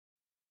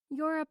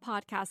You're a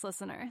podcast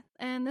listener,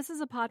 and this is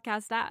a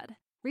podcast ad.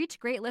 Reach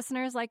great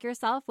listeners like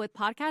yourself with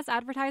podcast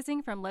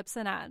advertising from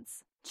Libsyn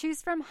Ads.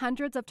 Choose from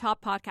hundreds of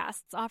top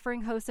podcasts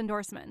offering host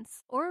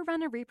endorsements, or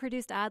run a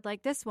reproduced ad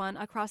like this one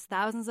across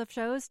thousands of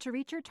shows to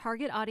reach your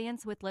target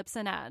audience with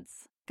Libsyn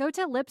Ads. Go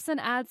to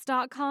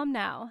libsynads.com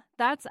now.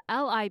 That's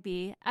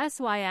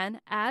LIBSYN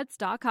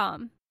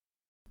ads.com.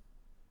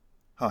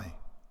 Hi,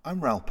 I'm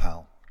Raoul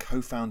Pal,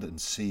 co-founder and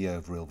CEO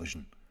of Real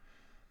Vision.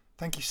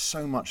 Thank you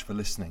so much for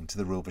listening to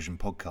the Real Vision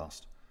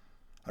podcast.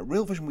 At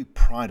Real Vision, we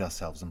pride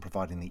ourselves on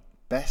providing the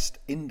best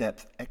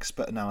in-depth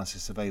expert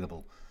analysis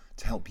available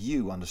to help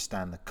you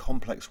understand the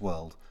complex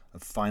world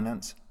of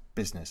finance,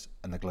 business,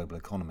 and the global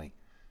economy.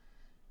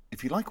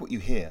 If you like what you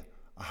hear,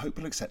 I hope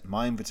you'll accept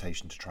my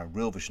invitation to try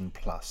Real Vision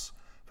Plus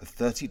for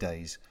 30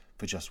 days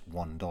for just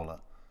 $1.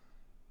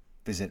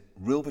 Visit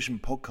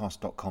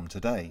realvisionpodcast.com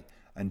today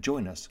and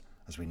join us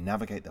as we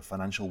navigate the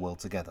financial world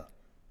together.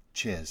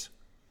 Cheers.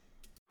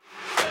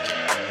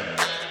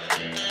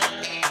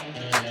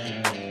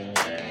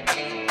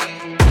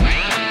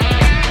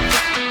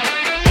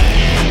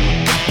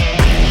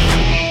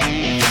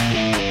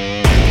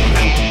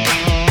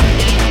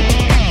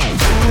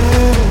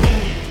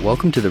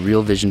 Welcome to the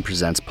Real Vision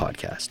Presents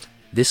podcast.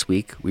 This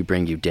week, we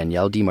bring you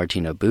Danielle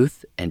DiMartino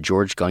Booth and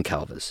George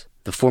Goncalves.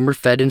 The former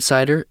Fed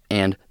insider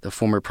and the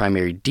former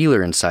primary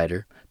dealer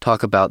insider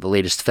talk about the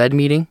latest Fed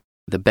meeting,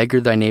 the beggar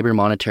thy neighbor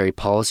monetary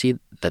policy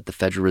that the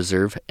Federal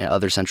Reserve and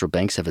other central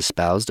banks have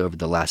espoused over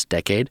the last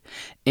decade,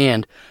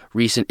 and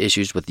recent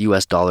issues with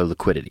U.S. dollar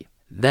liquidity.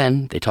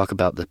 Then they talk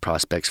about the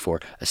prospects for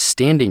a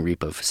standing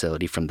repo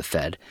facility from the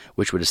Fed,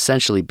 which would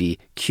essentially be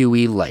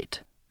QE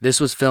light. This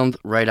was filmed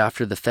right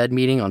after the Fed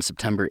meeting on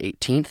September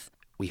 18th.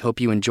 We hope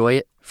you enjoy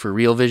it. For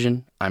Real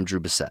Vision, I'm Drew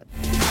Bissett.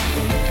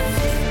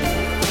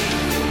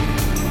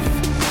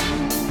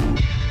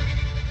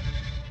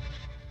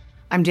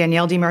 I'm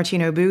Danielle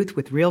DiMartino Booth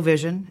with Real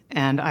Vision,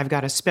 and I've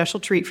got a special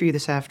treat for you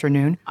this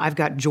afternoon. I've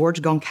got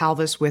George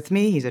Goncalves with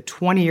me. He's a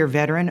 20-year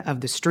veteran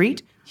of the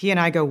street. He and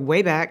I go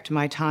way back to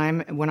my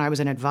time when I was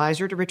an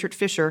advisor to Richard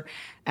Fisher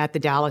at the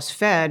Dallas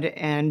Fed,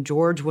 and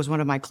George was one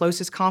of my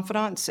closest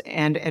confidants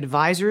and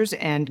advisors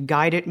and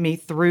guided me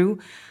through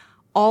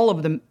all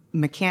of the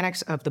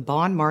mechanics of the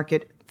bond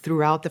market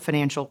throughout the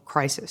financial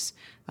crisis.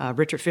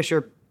 Richard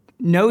Fisher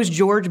knows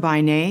George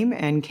by name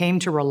and came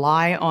to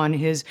rely on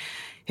his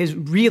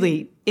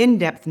really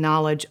in-depth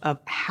knowledge of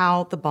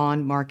how the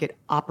bond market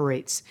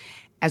operates,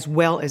 as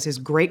well as his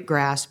great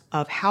grasp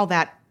of how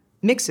that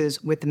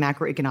mixes with the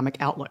macroeconomic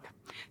outlook.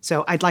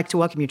 So I'd like to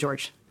welcome you,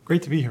 George.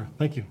 Great to be here.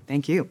 Thank you.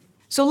 Thank you.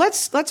 So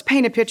let's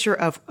paint a picture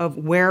of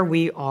where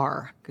we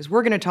are, because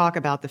we're going to talk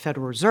about the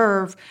Federal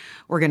Reserve.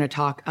 We're going to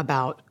talk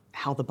about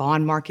how the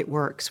bond market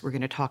works. We're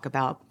going to talk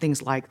about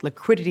things like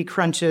liquidity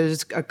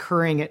crunches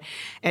occurring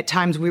at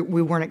times we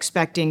weren't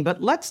expecting.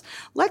 But let's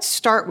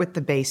start with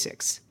the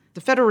basics.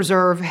 The Federal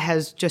Reserve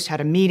has just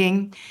had a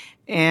meeting,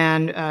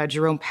 and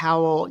Jerome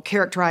Powell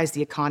characterized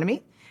the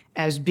economy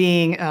as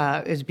being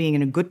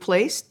in a good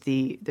place,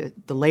 the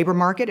labor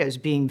market as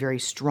being very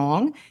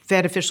strong.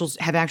 Fed officials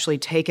have actually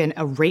taken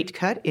a rate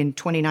cut in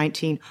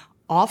 2019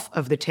 off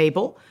of the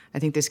table. I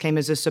think this came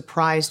as a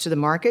surprise to the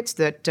markets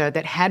that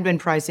had been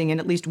pricing in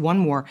at least one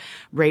more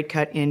rate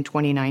cut in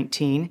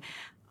 2019.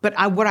 But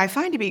what I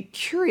find to be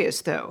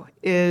curious, though,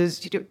 is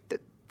the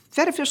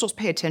Fed officials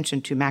pay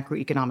attention to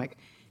macroeconomic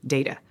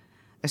data,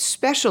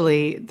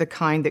 especially the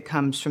kind that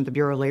comes from the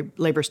Bureau of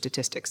Labor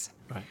Statistics.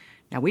 Right.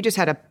 Now, we just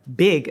had a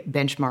big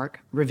benchmark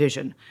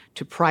revision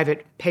to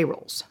private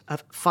payrolls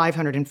of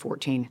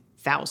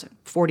 514,000,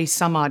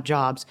 40-some-odd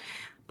jobs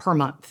per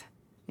month.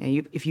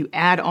 If you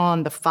add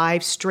on the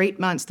 5 straight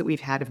months that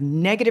we've had of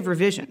negative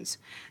revisions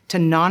to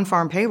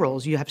non-farm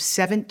payrolls, you have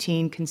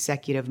 17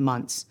 consecutive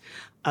months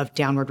of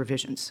downward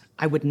revisions.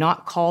 I would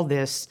not call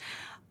this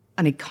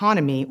an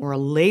economy or a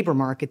labor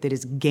market that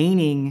is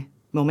gaining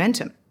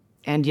momentum.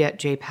 And yet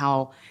Jay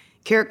Powell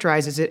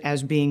characterizes it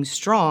as being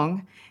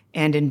strong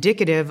and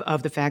indicative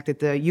of the fact that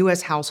the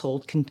U.S.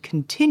 household can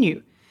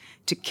continue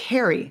to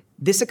carry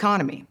this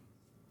economy.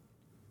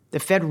 The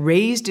Fed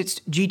raised its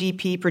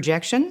GDP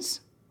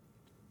projections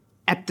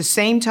at the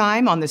same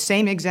time, on the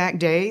same exact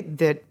day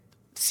that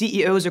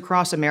CEOs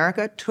across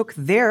America took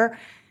their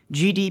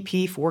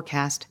GDP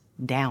forecast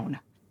down.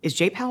 Is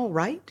Jay Powell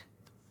right?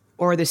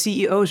 Or are the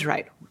CEOs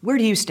right? Where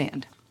do you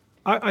stand?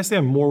 I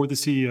stand more with the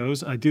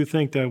CEOs. I do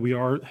think that we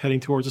are heading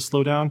towards a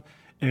slowdown,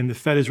 and the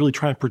Fed is really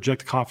trying to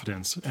project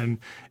confidence, and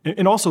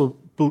also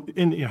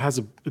has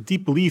a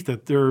deep belief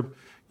that their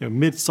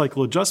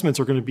mid-cycle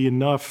adjustments are going to be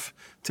enough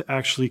to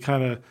actually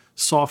kind of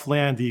soft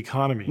land the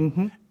economy.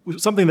 Mm-hmm.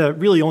 Something that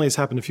really only has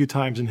happened a few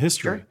times in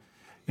history. Sure.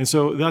 And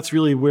so that's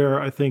really where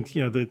I think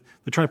they're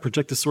trying to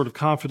project this sort of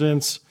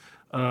confidence.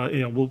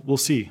 We'll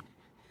see.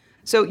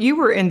 So you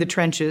were in the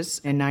trenches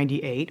in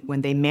 '98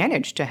 when they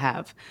managed to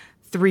have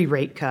 3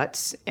 rate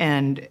cuts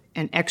and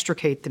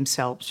extricate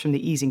themselves from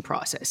the easing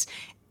process.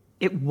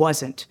 It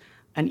wasn't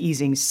an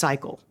easing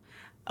cycle.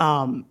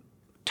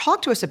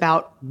 Talk to us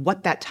about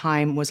what that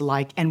time was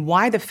like and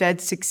why the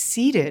Fed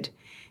succeeded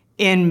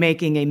in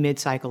making a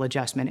mid-cycle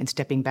adjustment and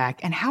stepping back?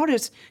 And how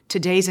does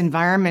today's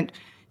environment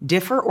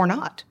differ or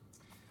not?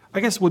 I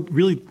guess what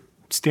really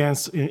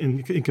stands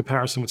in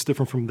comparison, what's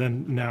different from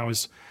then now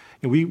is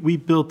we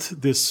built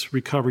this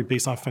recovery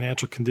based on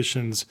financial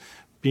conditions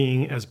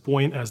being as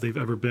buoyant as they've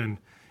ever been.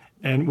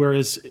 And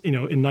whereas,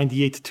 in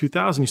 98 to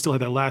 2000, you still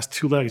had that last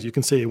two legs. You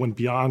can say it went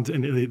beyond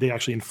and they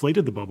actually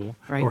inflated the bubble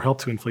or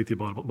helped to inflate the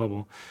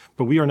bubble.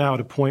 But we are now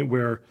at a point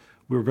where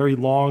we're very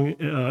long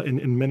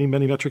in many,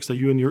 many metrics that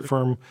you and your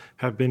firm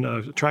have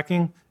been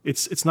tracking.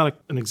 It's not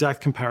an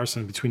exact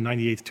comparison between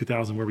 98 to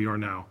 2000 where we are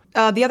now.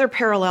 The other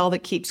parallel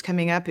that keeps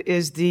coming up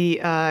is the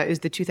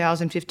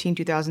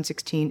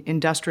 2015-2016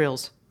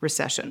 industrials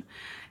recession.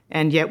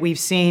 And yet we've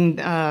seen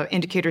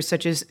indicators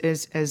such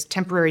as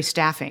temporary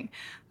staffing.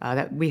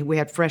 That we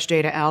had fresh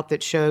data out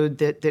that showed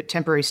that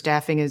temporary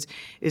staffing is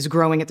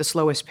growing at the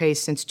slowest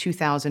pace since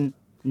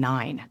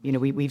 2009.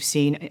 We've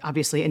seen,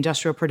 obviously,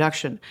 industrial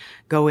production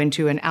go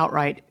into an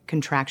outright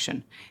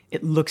contraction.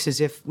 It looks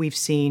as if we've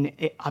seen,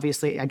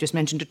 obviously, I just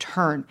mentioned a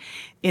turn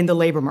in the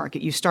labor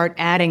market. You start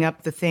adding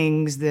up the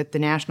things that the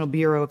National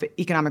Bureau of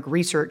Economic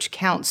Research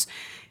counts,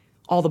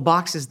 all the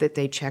boxes that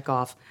they check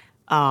off,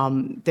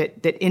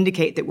 that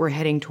indicate that we're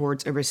heading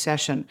towards a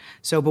recession.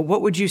 But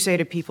what would you say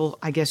to people,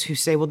 I guess, who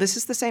say, well, this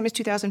is the same as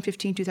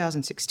 2015,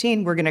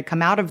 2016. We're going to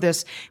come out of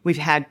this. We've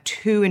had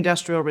 2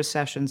 industrial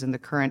recessions in the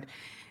current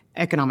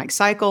economic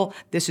cycle.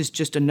 This is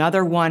just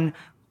another one.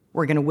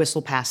 We're going to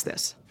whistle past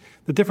this.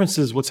 The difference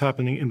is what's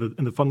happening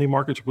in the funding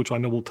markets, which I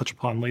know we'll touch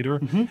upon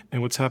later,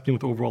 and what's happening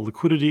with overall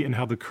liquidity and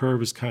how the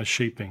curve is kind of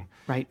shaping.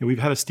 Right. We've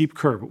had a steep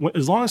curve.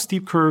 As long as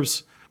steep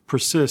curves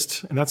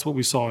persist, and that's what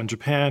we saw in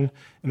Japan,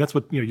 and that's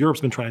what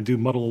Europe's been trying to do,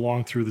 muddle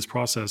along through this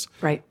process.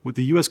 Right. With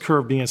the U.S.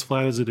 curve being as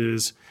flat as it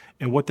is,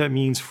 and what that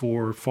means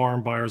for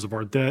foreign buyers of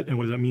our debt, and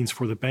what that means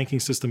for the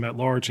banking system at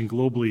large and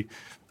globally,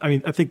 I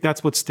think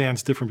that's what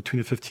stands different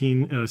between the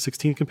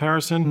 15-16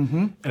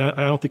 comparison, and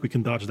I don't think we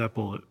can dodge that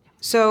bullet.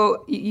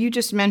 So you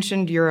just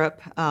mentioned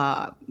Europe.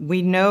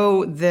 We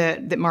know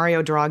that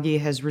Mario Draghi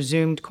has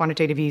resumed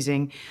quantitative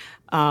easing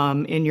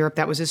in Europe.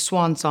 That was his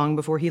swan song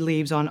before he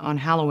leaves on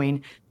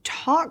Halloween.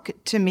 Talk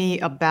to me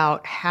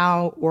about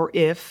how or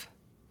if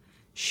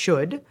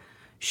should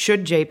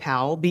Jay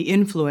Powell be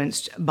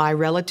influenced by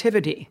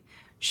relativity?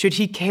 Should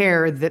he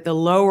care that the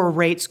lower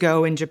rates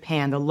go in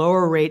Japan, the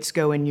lower rates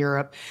go in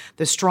Europe,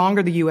 the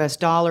stronger the U.S.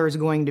 dollar is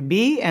going to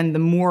be, and the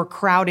more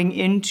crowding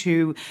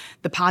into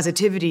the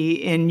positivity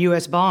in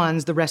U.S.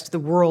 bonds the rest of the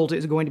world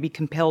is going to be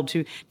compelled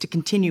to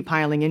continue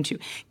piling into?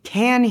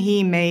 Can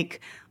he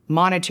make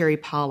monetary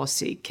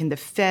policy? Can the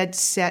Fed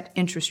set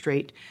interest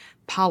rate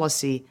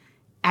policy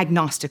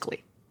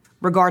agnostically,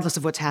 regardless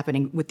of what's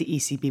happening with the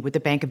ECB, with the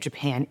Bank of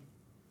Japan,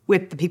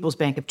 with the People's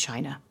Bank of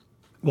China?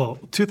 Well,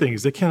 2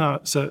 things. They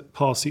cannot set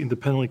policy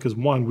independently because,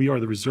 1, we are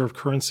the reserve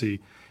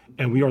currency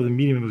and we are the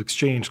medium of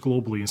exchange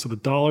globally. And so the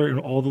dollar and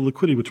all the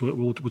liquidity, which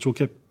we'll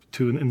get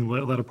to in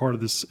the latter part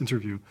of this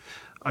interview,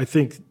 I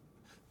think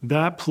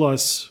that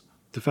plus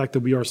the fact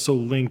that we are so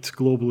linked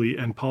globally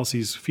and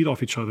policies feed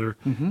off each other,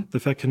 the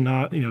Fed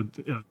cannot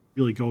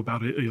really go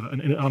about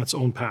it on its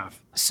own path.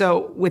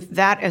 So with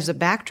that as a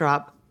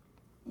backdrop,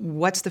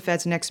 what's the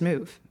Fed's next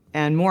move?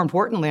 And more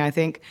importantly, I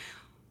think,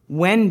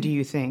 when do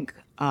you think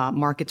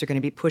markets are going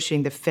to be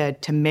pushing the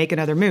Fed to make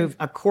another move?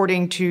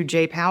 According to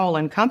Jay Powell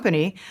and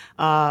company,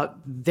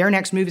 their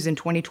next move is in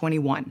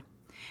 2021.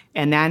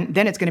 And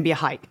then it's going to be a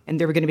hike. And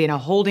they're going to be in a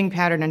holding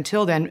pattern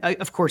until then.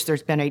 Of course,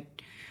 there's been a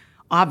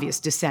obvious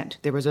dissent.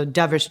 There was a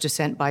dovish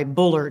dissent by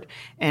Bullard,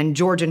 and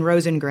George and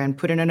Rosengren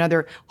put in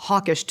another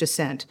hawkish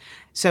dissent.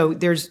 So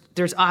there's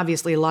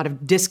obviously a lot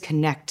of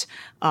disconnect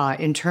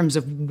in terms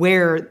of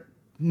where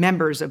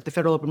members of the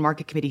Federal Open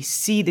Market Committee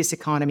see this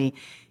economy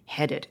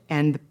headed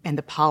and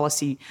the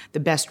policy, the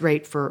best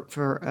rate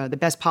for the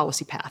best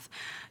policy path.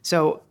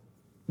 So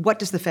what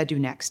does the Fed do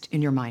next,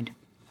 in your mind?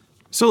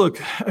 So look,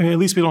 at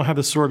least we don't have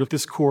this sort of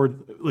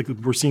discord like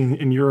we're seeing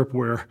in Europe,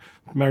 where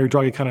Mario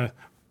Draghi kind of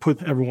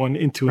put everyone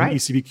into an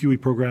ECB QE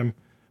program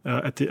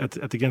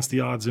against the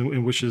odds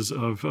and wishes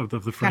of the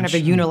French. Kind of a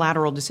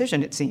unilateral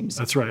decision, it seems.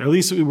 That's right. At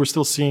least we're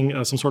still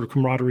seeing some sort of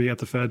camaraderie at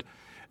the Fed.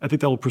 I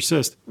think that will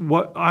persist.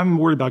 What I'm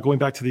worried about, going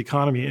back to the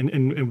economy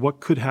and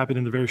what could happen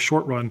in the very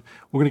short run,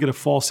 we're going to get a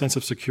false sense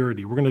of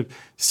security. We're going to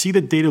see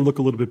the data look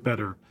a little bit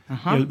better.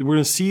 We're going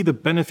to see the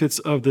benefits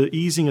of the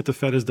easing that the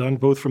Fed has done,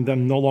 both from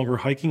them no longer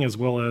hiking as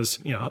well as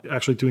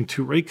actually doing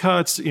 2 rate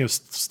cuts,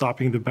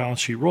 stopping the balance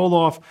sheet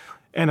roll-off,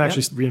 and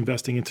actually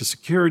reinvesting into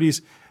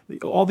securities.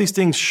 All these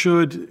things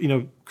should,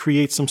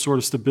 create some sort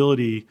of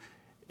stability,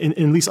 at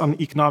least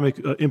on economic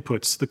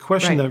inputs. The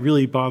question that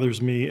really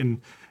bothers me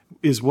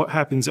is what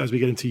happens as we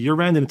get into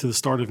year-end and into the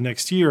start of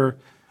next year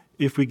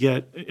if we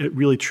get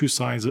really true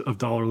signs of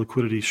dollar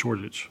liquidity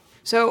shortage.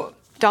 So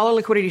dollar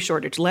liquidity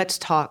shortage, let's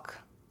talk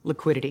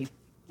liquidity.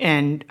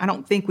 And I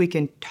don't think we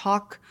can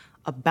talk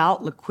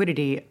about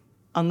liquidity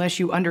unless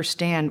you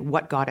understand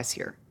what got us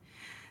here.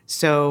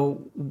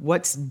 So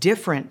what's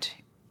different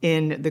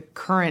in the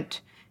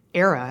current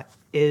era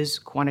is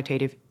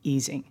quantitative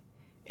easing.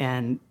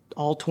 And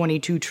all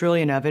 22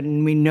 trillion of it,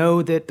 and we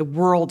know that the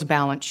world's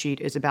balance sheet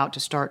is about to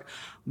start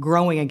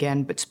growing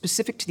again, but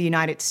specific to the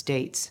United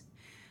States,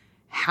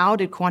 how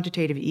did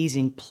quantitative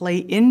easing play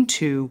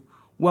into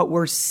what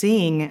we're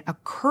seeing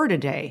occur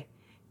today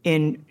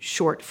in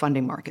short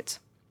funding markets?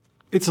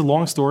 It's a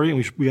long story,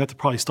 and we have to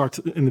probably start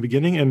in the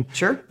beginning. And,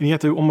 Sure. And you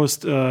have to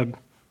almost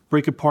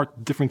break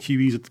apart different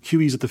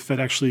QEs that the Fed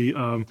actually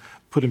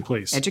put in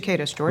place. Educate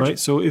us, George. Right.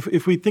 So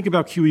if we think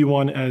about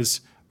QE1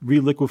 as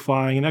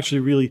reliquifying and actually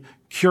really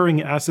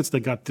curing assets that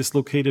got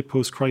dislocated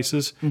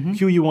post-crisis,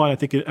 QE1, I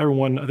think a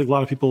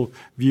lot of people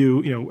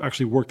view,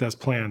 actually worked as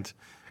planned.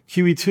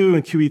 QE2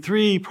 and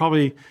QE3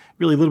 probably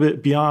really a little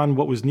bit beyond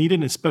what was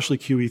needed, especially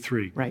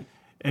QE3. Right.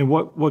 And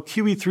what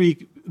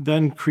QE3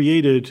 then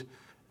created,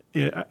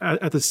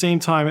 at the same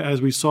time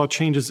as we saw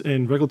changes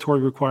in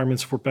regulatory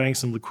requirements for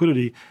banks and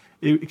liquidity,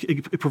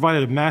 it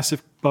provided a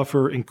massive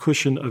buffer and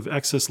cushion of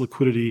excess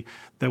liquidity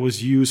that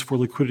was used for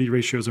liquidity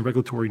ratios and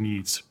regulatory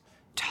needs.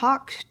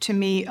 Talk to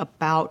me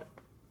about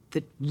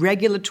the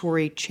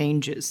regulatory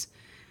changes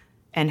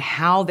and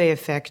how they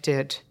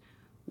affected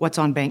what's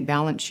on bank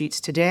balance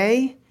sheets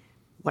today,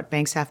 what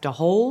banks have to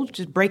hold.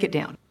 Just break it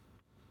down.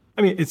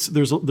 I mean,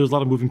 there's a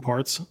lot of moving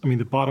parts. I mean,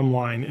 the bottom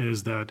line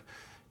is that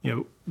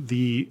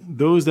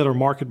those that are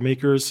market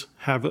makers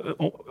have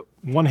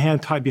one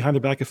hand tied behind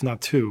their back, if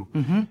not two.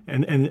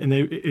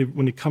 And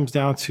when it comes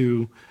down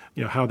to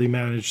how they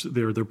manage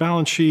their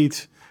balance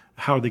sheet,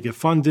 how they get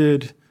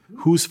funded,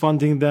 who's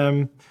funding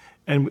them,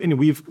 and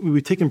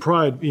we've taken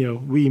pride,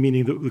 we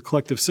meaning the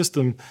collective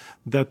system,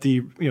 that the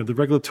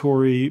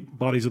regulatory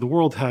bodies of the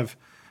world have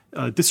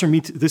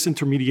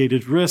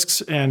disintermediated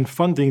risks and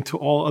funding to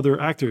all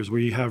other actors, where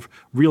you have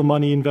real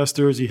money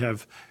investors, you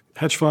have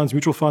hedge funds,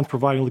 mutual funds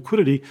providing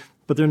liquidity,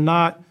 but they're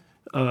not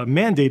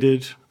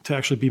mandated to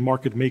actually be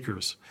market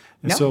makers.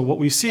 And so what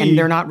we see... And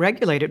they're not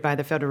regulated by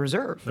the Federal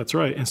Reserve. That's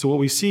right. And so what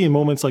we see in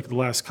moments like the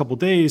last couple of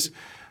days,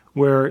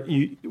 where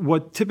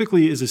what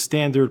typically is a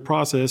standard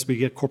process, we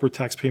get corporate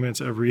tax payments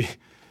every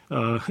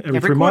 3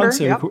 quarter, months,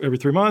 yep. every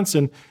 3 months,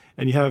 and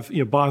you have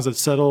bonds that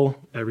settle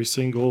every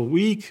single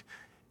week.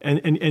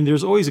 And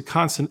there's always a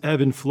constant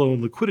ebb and flow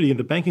in liquidity in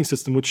the banking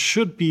system, which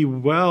should be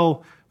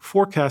well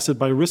forecasted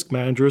by risk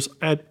managers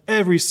at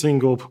every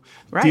single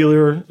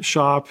dealer,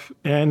 shop,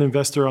 and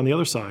investor on the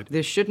other side.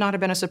 This should not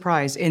have been a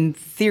surprise in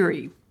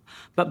theory.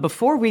 But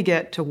before we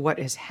get to what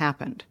has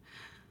happened,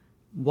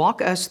 walk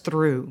us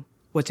through,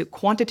 was it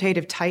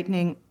quantitative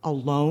tightening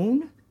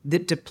alone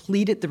that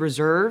depleted the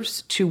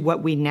reserves to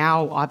what we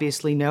now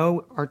obviously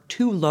know are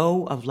too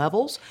low of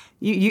levels?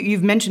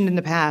 You've mentioned in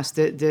the past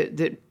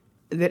that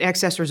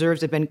excess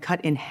reserves have been cut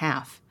in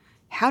half.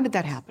 How did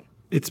that happen?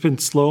 It's been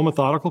slow and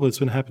methodical, but it's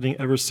been happening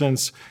ever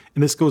since.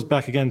 And this goes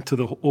back again to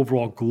the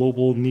overall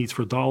global needs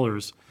for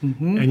dollars.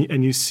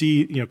 And you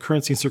see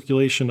currency in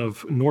circulation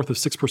of north of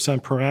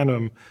 6% per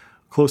annum,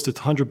 close to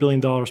 $100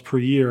 billion per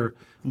year.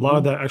 A lot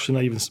of that actually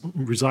not even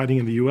residing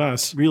in the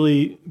U.S.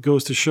 really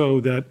goes to show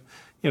that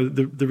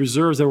the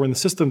reserves that were in the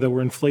system that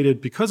were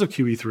inflated because of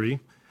QE3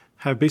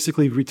 have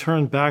basically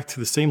returned back to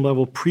the same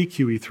level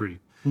pre-QE3.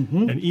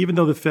 And even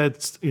though the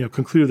Fed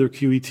concluded their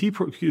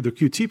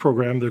QT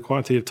program, their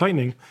quantitative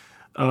tightening,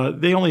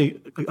 they only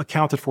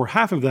accounted for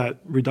half of that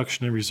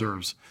reduction in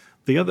reserves.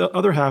 The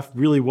other half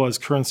really was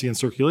currency in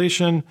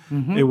circulation.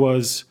 It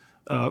was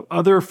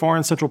other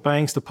foreign central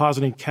banks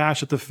depositing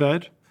cash at the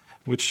Fed,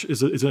 which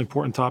is an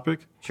important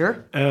topic.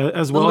 Sure.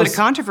 As well a little bit of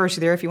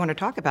controversy there if you want to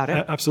talk about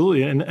it.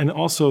 Absolutely. And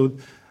also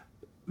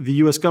the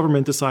U.S.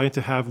 government decided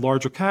to have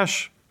larger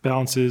cash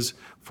balances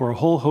for a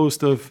whole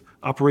host of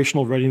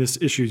operational readiness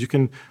issues. You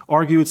can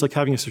argue it's like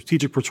having a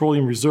strategic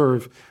petroleum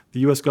reserve. The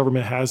U.S.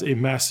 government has a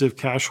massive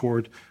cash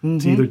hoard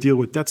to either deal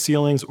with debt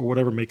ceilings or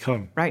whatever may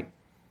come. Right.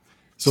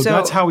 So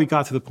that's how we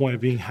got to the point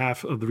of being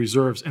half of the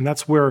reserves. And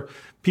that's where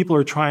people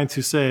are trying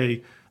to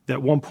say that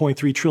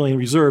 1.3 trillion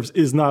reserves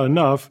is not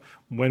enough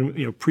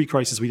when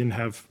pre-crisis we didn't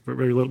have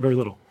very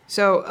little.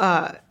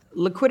 So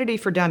liquidity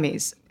for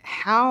dummies.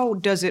 How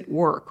does it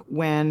work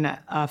when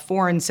a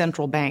foreign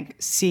central bank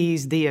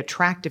sees the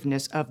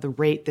attractiveness of the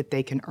rate that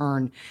they can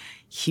earn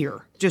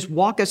here? Just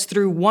walk us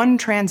through one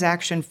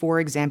transaction, for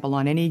example,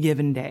 on any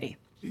given day.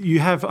 You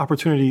have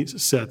opportunity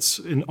sets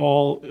in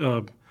all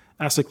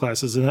asset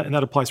classes, and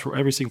that applies for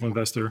every single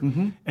investor.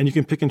 And you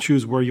can pick and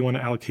choose where you want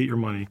to allocate your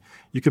money.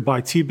 You could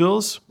buy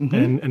T-bills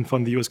and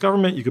fund the U.S.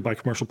 government. You could buy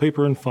commercial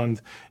paper and fund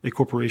a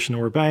corporation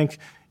or a bank.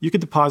 You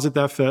could deposit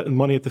that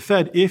money at the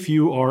Fed if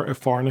you are a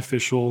foreign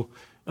official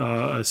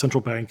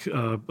central bank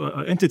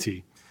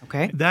entity.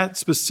 Okay. That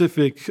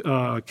specific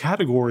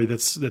category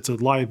that's a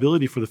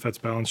liability for the Fed's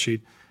balance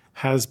sheet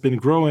has been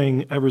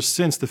growing ever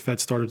since the Fed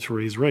started to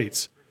raise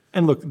rates.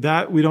 And look,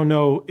 that we don't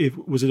know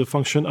was it a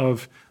function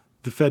of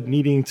the Fed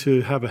needing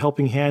to have a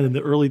helping hand in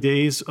the early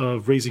days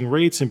of raising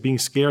rates and being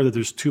scared that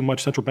there's too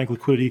much central bank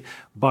liquidity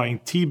buying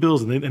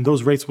T-bills and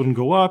those rates wouldn't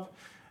go up.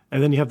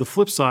 And then you have the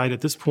flip side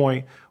at this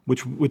point,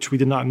 which we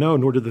did not know,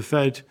 nor did the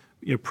Fed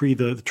pre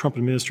the Trump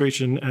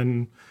administration,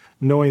 and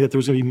knowing that there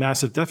was going to be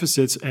massive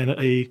deficits and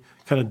a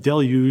kind of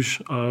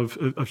deluge of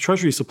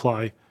Treasury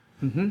supply.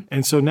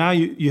 And so now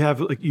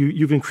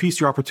you've increased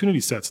your opportunity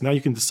sets. Now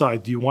you can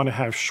decide, do you want to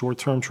have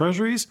short-term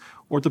treasuries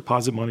or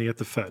deposit money at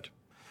the Fed?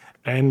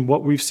 And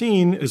what we've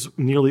seen is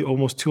nearly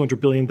almost $200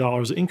 billion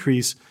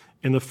increase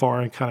in the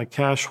foreign kind of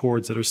cash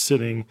hoards that are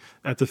sitting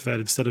at the Fed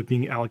instead of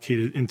being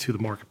allocated into the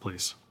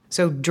marketplace.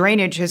 So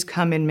drainage has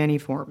come in many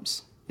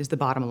forms, is the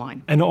bottom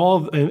line.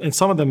 And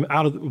some of them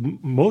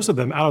most of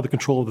them out of the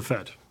control of the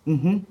Fed.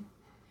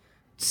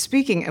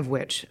 Speaking of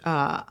which,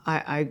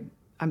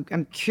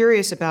 I'm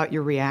curious about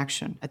your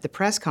reaction. At the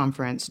press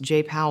conference,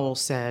 Jay Powell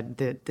said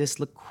that this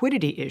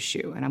liquidity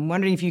issue, and I'm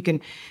wondering if you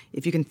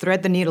can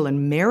thread the needle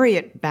and marry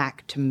it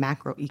back to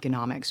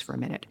macroeconomics for a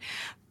minute.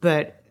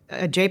 But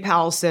Jay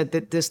Powell said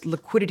that this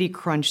liquidity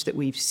crunch that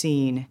we've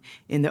seen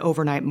in the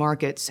overnight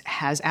markets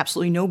has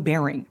absolutely no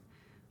bearing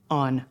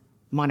on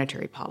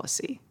monetary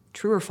policy.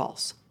 True or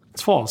false?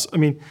 It's false. I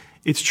mean,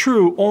 it's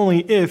true only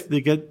if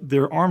they get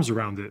their arms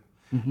around it.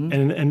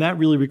 And that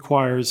really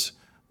requires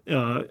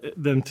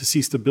them to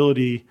see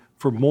stability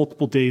for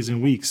multiple days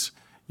and weeks.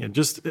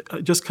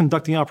 Just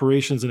conducting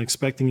operations and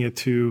expecting it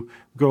to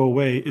go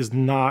away is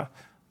not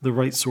the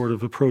right sort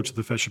of approach that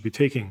the Fed should be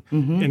taking.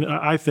 And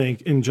I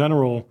think, in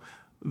general,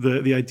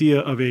 the idea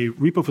of a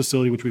repo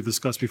facility, which we've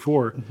discussed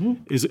before,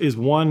 is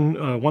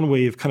one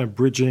way of kind of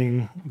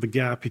bridging the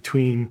gap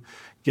between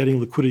getting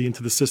liquidity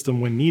into the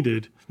system when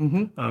needed.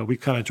 We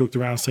kind of joked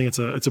around saying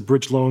it's a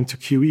bridge loan to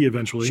QE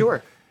eventually.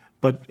 Sure.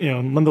 But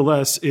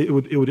nonetheless, it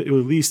would at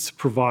least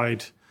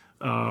provide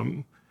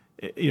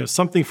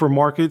something for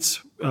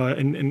markets.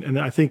 And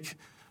I think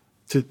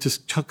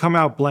to come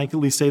out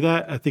blanketly say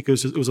that, I think it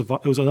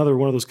was another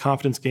one of those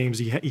confidence games.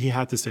 He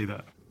had to say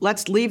that.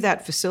 Let's leave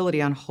that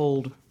facility on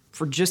hold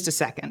for just a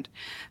second,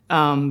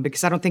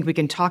 because I don't think we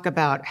can talk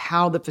about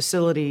how the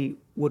facility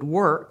would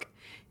work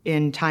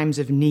in times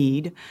of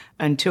need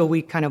until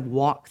we kind of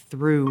walk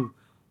through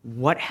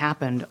what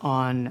happened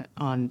on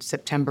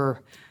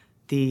September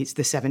the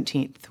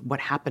 17th, what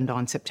happened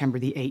on September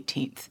the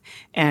 18th.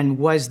 And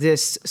was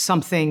this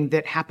something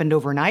that happened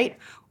overnight,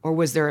 or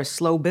was there a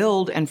slow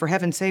build? And for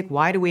heaven's sake,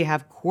 why do we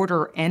have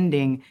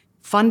quarter-ending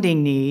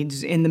funding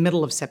needs in the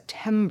middle of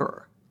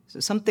September?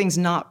 So something's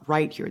not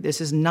right here. This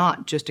is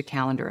not just a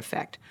calendar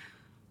effect.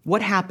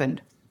 What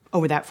happened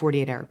over that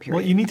 48-hour period?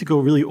 Well, you need to go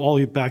really all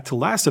the way back to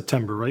last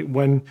September, right?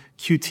 When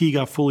QT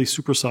got fully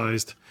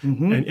supersized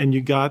and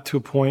you got to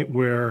a point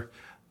where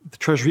the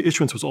Treasury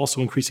issuance was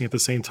also increasing at the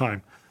same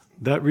time.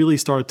 That really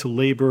started to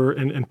labor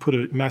and put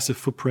a massive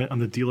footprint on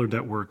the dealer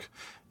network.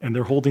 And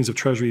their holdings of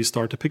Treasuries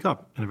start to pick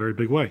up in a very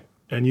big way.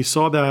 And you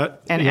saw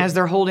that. And as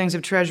their holdings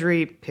of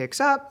Treasury picks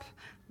up,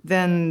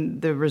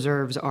 then the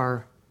reserves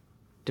are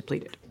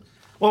depleted.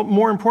 Well,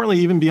 more importantly,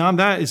 even beyond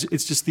that,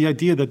 it's just the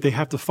idea that they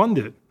have to fund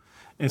it.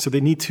 And so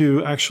they need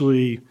to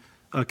actually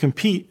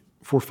compete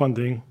for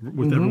funding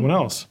with everyone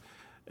else.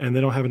 And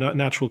they don't have a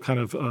natural kind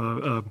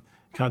of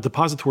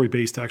depository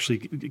base to actually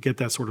get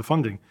that sort of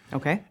funding.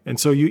 Okay. And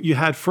so you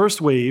had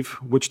first wave,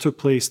 which took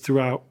place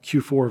throughout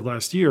Q4 of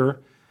last year,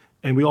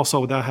 and we all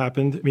saw what that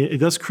happened. I mean, it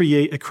does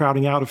create a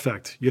crowding out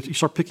effect. You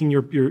start picking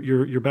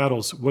your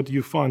battles. What do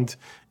you fund,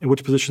 and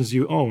which positions do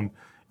you own,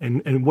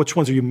 and which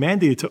ones are you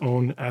mandated to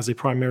own as a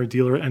primary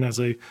dealer and as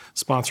a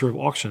sponsor of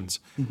auctions.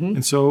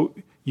 And so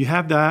you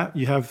have that.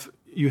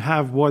 You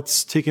have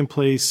what's taken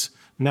place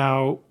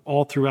now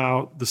all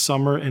throughout the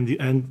summer and the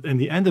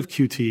end of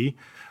QT,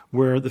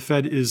 where the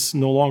Fed is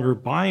no longer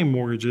buying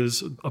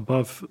mortgages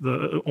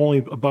only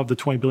above the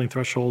 20 billion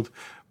threshold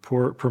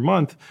per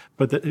month,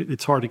 but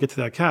it's hard to get to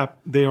that cap.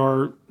 They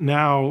are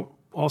now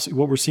also,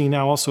 what we're seeing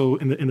now also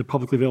in the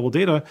publicly available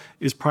data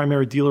is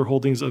primary dealer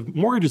holdings of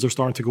mortgages are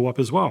starting to go up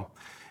as well.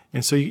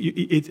 And so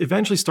it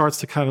eventually starts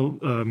to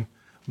kind of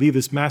leave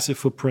this massive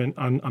footprint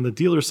on the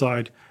dealer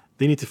side.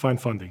 They need to find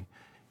funding.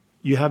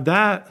 You have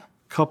that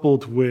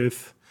coupled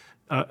with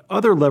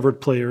other levered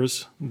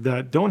players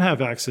that don't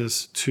have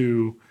access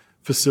to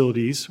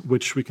facilities,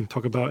 which we can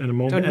talk about in a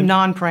moment. So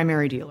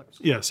non-primary dealers.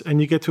 Yes,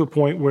 and you get to a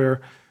point where,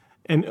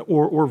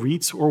 or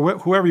REITs, or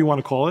whoever you want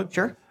to call it,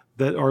 Sure.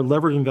 that are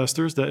levered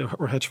investors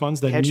or hedge funds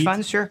that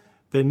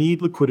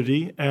need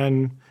liquidity,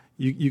 and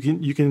you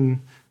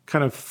can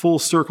kind of full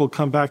circle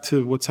come back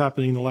to what's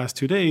happening in the last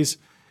 2 days.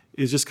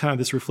 Is just kind of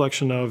this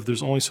reflection of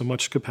there's only so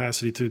much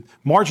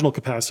marginal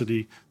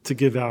capacity to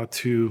give out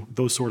to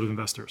those sort of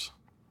investors.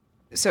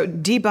 So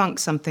debunk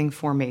something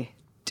for me.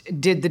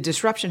 Did the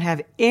disruption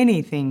have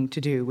anything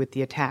to do with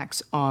the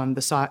attacks on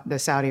the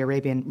Saudi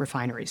Arabian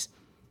refineries?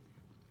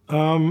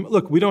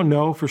 Look, we don't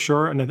know for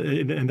sure, and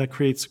that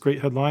creates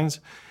great headlines.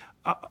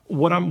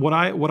 What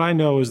I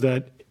know is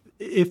that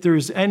if there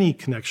is any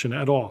connection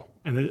at all,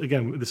 and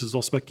again, this is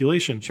all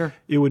speculation. Sure.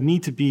 It would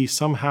need to be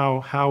somehow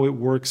how it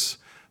works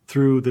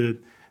through the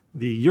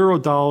euro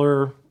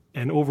dollar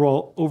and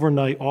overall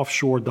overnight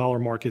offshore dollar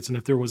markets. And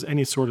if there was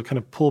any sort of kind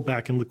of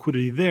pullback in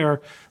liquidity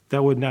there,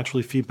 that would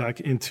naturally feed back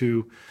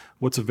into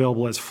what's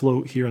available as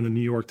float here in the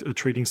New York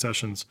trading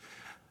sessions.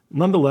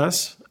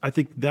 Nonetheless, I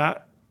think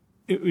that,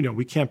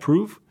 we can't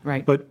prove.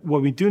 Right. But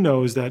what we do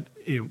know is that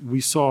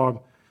we saw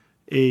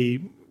a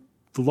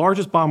the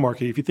largest bond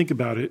market, if you think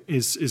about it,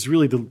 is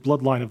really the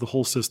bloodline of the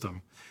whole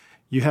system.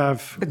 You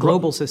have The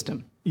global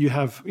system. You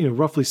have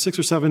roughly 6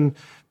 or 7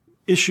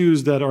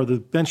 issues that are the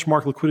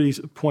benchmark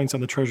liquidity points on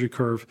the Treasury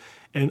curve,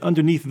 and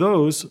underneath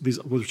those,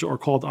 these which are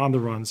called on the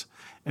runs,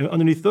 and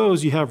underneath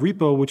those you have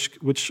repo,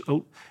 which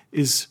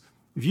is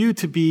viewed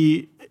to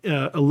be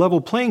a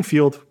level playing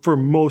field for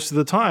most of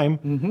the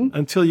time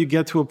until you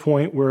get to a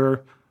point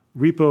where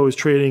repo is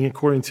trading,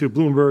 according to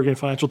Bloomberg and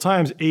Financial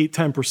Times,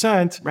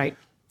 8-10%. Right.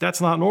 That's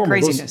not normal.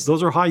 Craziness.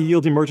 Those are high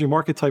yield emerging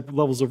market type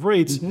levels of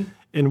rates, and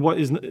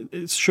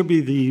it should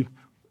be the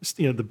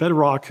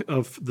bedrock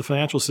of the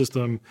financial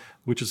system,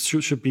 which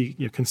should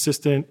be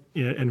consistent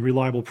and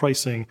reliable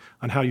pricing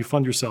on how you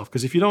fund yourself.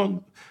 Because if you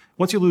don't,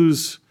 once you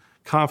lose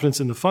confidence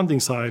in the funding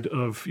side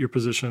of your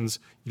positions,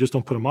 you just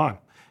don't put them on.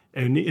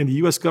 And the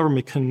U.S.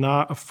 government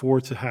cannot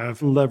afford to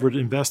have levered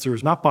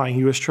investors not buying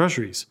U.S.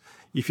 Treasuries.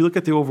 If you look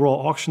at the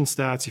overall auction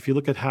stats, if you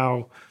look at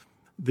how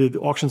the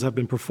auctions have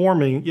been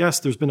performing, yes,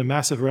 there's been a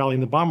massive rally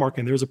in the bond market,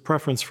 and there's a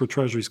preference for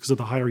Treasuries because of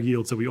the higher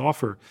yields that we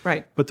offer.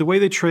 Right. But the way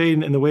they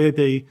trade and the way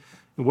they,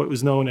 what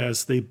was known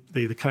as they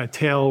kind of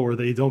tail, or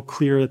they don't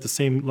clear at the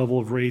same level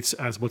of rates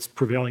as what's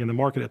prevailing in the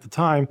market at the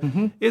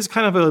time, is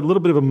kind of a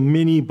little bit of a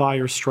mini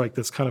buyer strike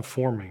that's kind of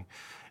forming.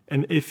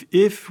 And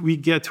if we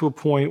get to a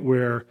point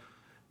where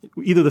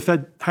either the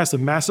Fed has to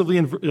massively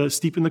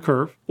steepen the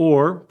curve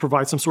or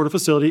provide some sort of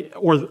facility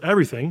or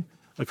everything,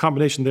 a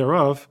combination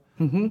thereof,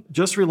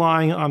 just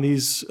relying on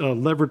these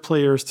levered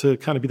players to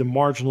kind of be the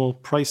marginal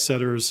price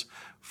setters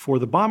for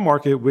the bond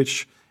market,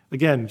 which,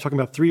 again, you're talking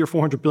about $300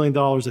 or $400 billion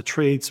that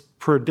trades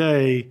per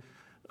day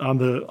on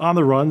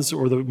the runs,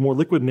 or the more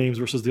liquid names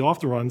versus the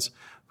off the runs,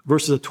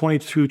 versus a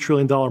 $22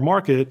 trillion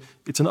market.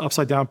 It's an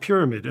upside down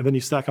pyramid. And then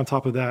you stack on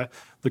top of that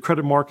the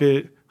credit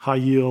market, high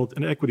yield,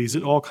 and equities.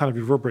 It all kind of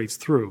reverberates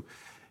through.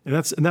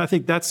 And I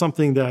think that's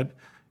something that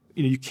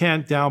you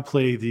can't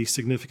downplay the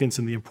significance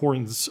and the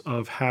importance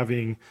of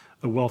having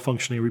a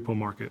well-functioning repo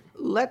market.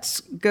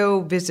 Let's go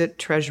visit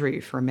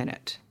Treasury for a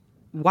minute.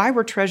 Why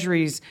were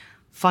Treasury's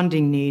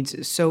funding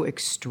needs so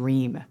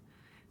extreme?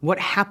 What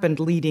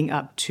happened leading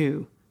up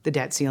to the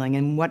debt ceiling,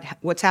 and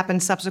what's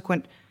happened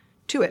subsequent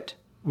to it?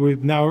 We're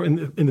now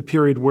in the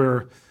period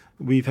where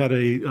we've had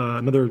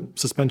another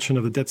suspension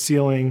of the debt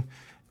ceiling,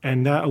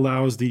 and that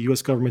allows the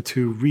U.S. government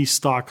to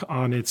restock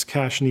on its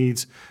cash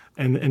needs,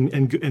 and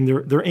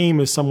their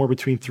aim is somewhere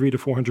between $300 to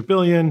 $400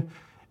 billion.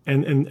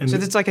 And so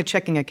it's like a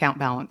checking account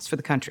balance for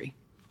the country.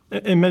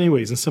 In many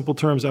ways, in simple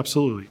terms,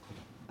 absolutely.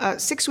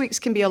 6 weeks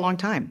can be a long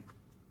time.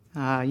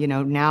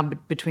 Now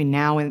between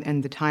now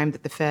and the time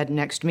that the Fed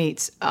next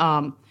meets.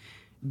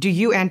 Do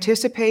you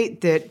anticipate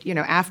that,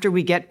 after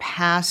we get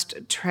past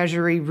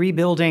Treasury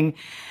rebuilding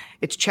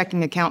its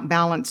checking account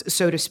balance,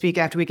 so to speak,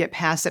 after we get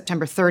past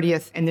September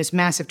 30th and this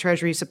massive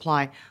Treasury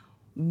supply,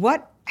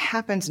 what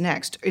happens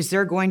next? Is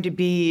there going to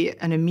be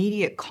an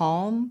immediate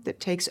calm that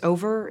takes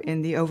over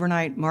in the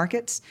overnight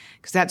markets?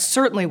 Because that's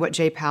certainly what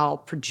Jay Powell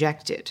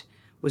projected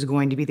was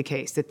going to be the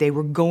case, that they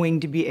were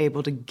going to be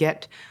able to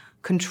get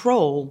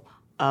control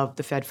of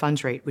the Fed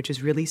funds rate, which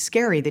is really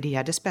scary that he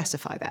had to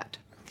specify that.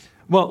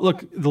 Well,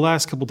 look, the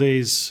last couple of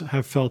days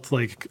have felt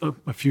like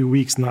a few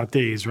weeks, not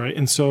days, right?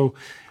 And so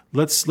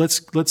let's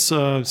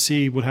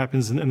see what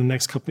happens in the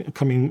next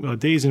coming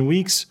days and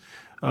weeks,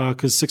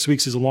 because 6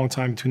 weeks is a long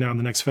time between now and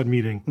the next Fed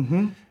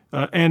meeting.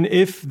 And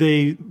if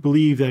they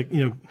believe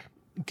that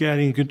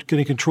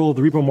getting control of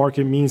the repo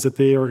market means that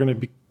they are going to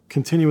be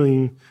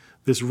continuing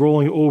this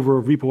rolling over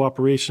of repo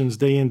operations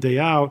day in, day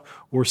out,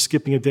 or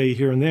skipping a day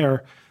here and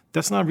there,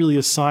 that's not really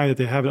a sign that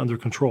they have it under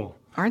control.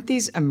 Aren't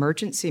these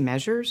emergency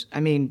measures?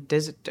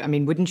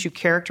 Wouldn't you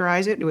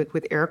characterize it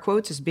with air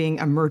quotes as being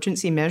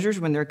emergency measures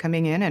when they're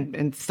coming in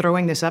and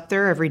throwing this up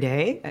there every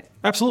day?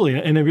 Absolutely.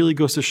 And it really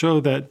goes to show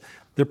that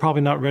they're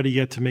probably not ready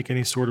yet to make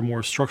any sort of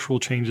more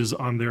structural changes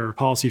on their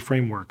policy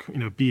framework,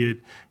 be it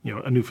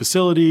a new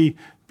facility,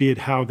 be it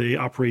how they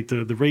operate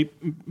the rate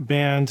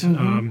band,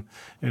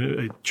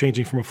 and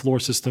changing from a floor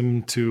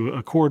system to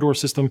a corridor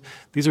system.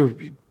 These are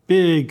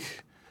big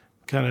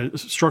kind of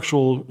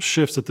structural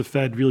shifts that the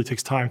Fed really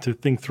takes time to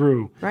think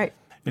through. Right.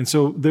 And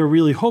so they're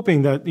really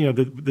hoping that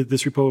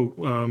this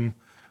repo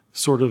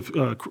sort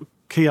of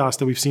chaos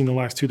that we've seen in the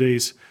last 2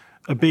 days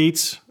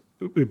abates,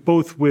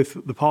 both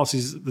with the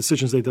policies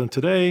decisions they've done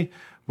today,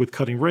 with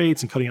cutting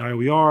rates and cutting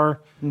IOER,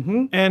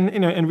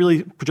 and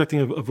really projecting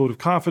a vote of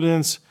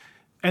confidence,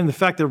 and the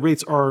fact that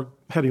rates are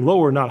heading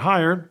lower, not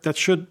higher. That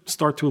should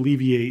start to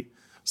alleviate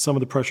some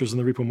of the pressures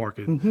in the repo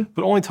market,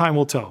 but only time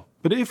will tell.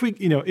 But if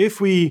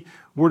we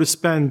were to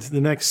spend the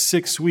next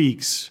 6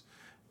 weeks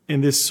in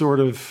this sort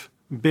of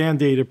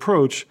Band-Aid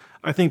approach,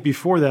 I think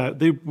before that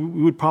we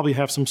would probably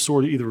have some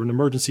sort of either an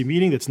emergency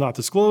meeting that's not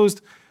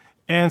disclosed,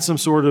 and some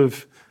sort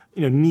of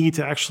need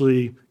to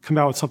actually come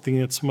out with something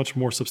that's much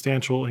more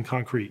substantial and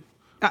concrete.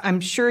 I'm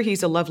sure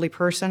he's a lovely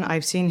person.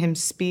 I've seen him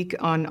speak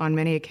on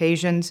many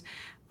occasions.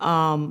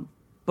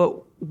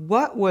 But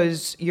what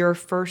was your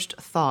first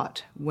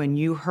thought when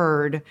you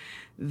heard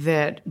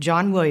that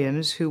John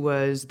Williams, who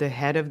was the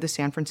head of the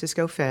San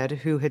Francisco Fed,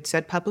 who had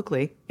said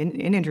publicly in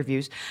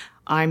interviews,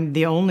 I'm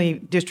the only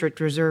district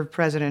reserve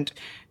president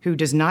who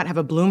does not have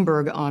a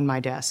Bloomberg on my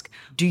desk.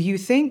 Do you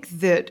think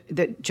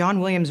that John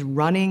Williams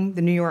running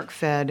the New York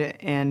Fed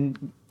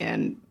and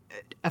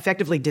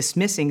effectively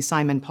dismissing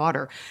Simon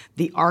Potter,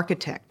 the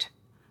architect,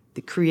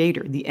 the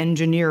creator, the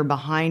engineer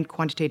behind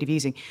quantitative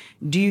easing,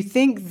 do you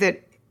think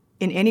that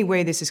in any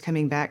way this is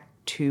coming back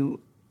to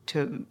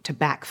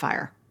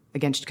backfire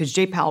against, because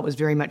Jay Powell was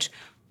very much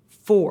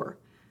for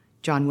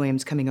John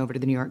Williams coming over to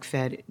the New York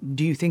Fed.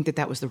 Do you think that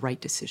that was the right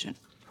decision?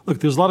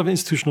 Look, there's a lot of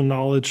institutional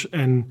knowledge,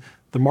 and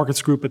the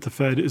markets group at the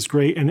Fed is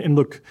great. And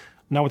look,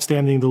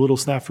 notwithstanding the little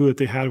snafu that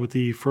they had with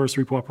the first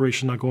repo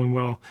operation not going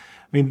well,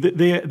 I mean,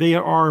 they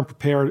are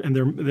prepared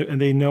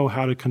and they know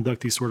how to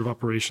conduct these sort of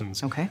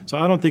operations. Okay. So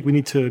I don't think we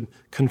need to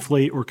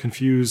conflate or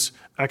confuse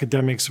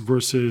academics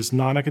versus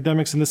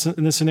non-academics in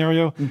this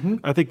scenario. Mm-hmm.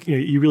 I think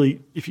you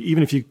really,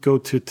 even if you go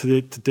to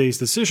today's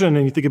decision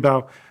and you think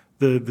about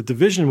the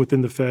division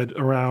within the Fed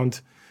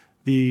around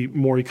the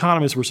more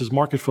economists versus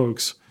market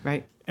folks,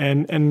 right?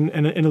 And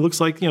it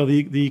looks like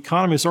the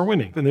economists are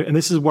winning, and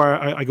this is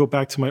where I go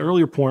back to my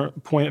earlier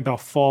point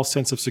about false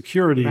sense of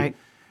security, right?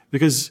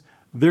 Because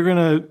they're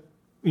gonna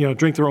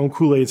drink their own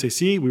Kool-Aid and say,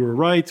 see, we were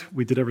right,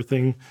 we did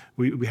everything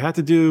we had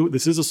to do,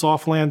 this is a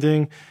soft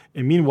landing,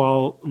 and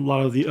meanwhile a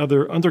lot of the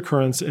other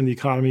undercurrents in the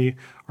economy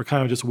are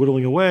kind of just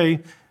whittling away.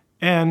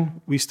 And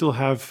we still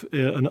have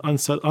an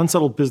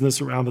unsettled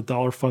business around the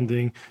dollar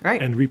funding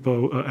and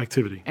repo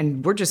activity.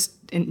 And we're just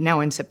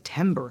now in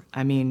September.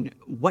 I mean,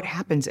 what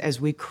happens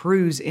as we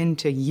cruise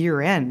into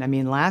year end? I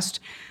mean, the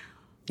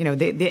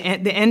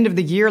end of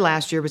the year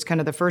last year was kind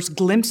of the first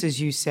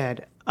glimpses, you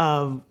said,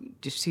 of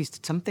see,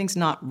 something's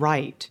not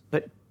right.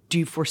 But do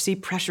you foresee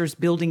pressures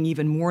building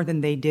even more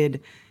than they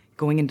did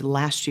going into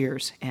last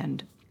year's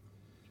end?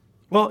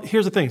 Well,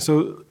 here's the thing.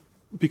 So,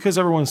 because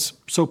everyone's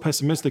so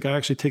pessimistic, I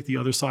actually take the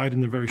other side in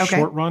the very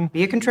short run.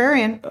 Be a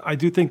contrarian. I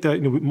do think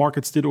that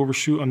markets did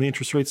overshoot on the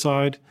interest rate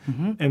side,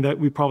 mm-hmm. and that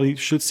we probably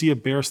should see a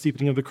bear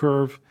steepening of the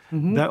curve.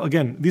 Mm-hmm. That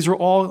again, these are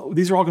all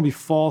going to be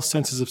false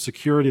senses of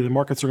security. The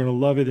markets are going to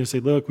love it and say,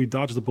 "Look, we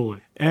dodged the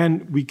bullet."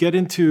 And we get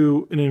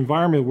into an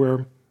environment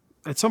where,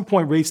 at some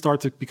point, rates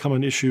start to become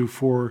an issue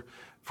for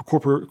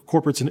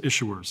corporates and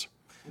issuers.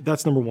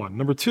 That's number one.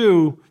 Number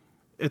two,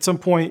 at some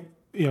point,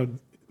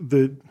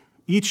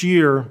 each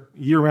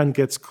year-end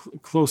gets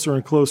closer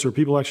and closer.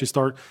 People actually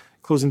start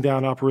closing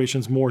down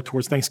operations more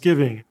towards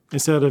Thanksgiving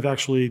instead of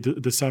actually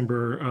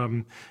December.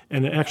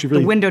 And actually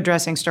really— the window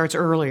dressing starts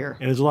earlier.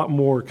 And there's a lot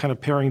more kind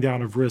of paring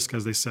down of risk,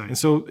 as they say. And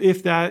so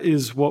if that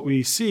is what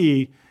we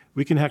see,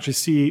 we can actually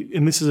see,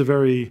 and this is a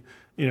very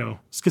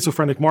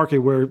schizophrenic market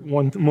where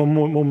one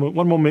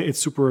moment it's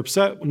super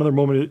upset, another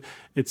moment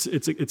it's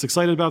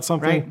excited about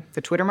something. Right,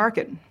 the Twitter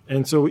market.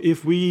 And so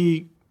if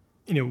we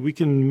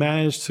can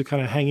manage to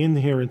kind of hang in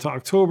here into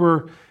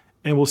October,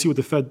 and we'll see what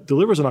the Fed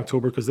delivers in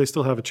October, because they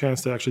still have a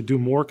chance to actually do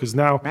more. Because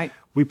now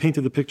we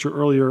painted the picture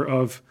earlier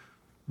of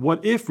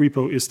what if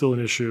repo is still an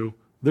issue.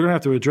 They're going to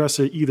have to address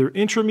it either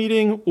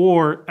intra-meeting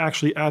or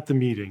actually at the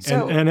meeting.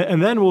 So,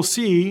 and then we'll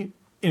see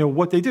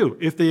what they do.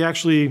 If they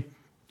actually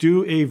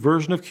do a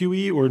version of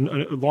QE or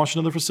launch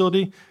another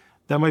facility,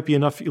 that might be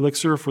enough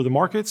elixir for the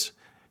markets.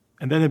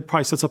 And then it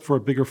probably sets up for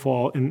a bigger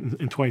fall in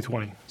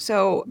 2020.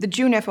 So the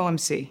June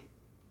FOMC.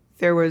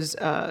 There was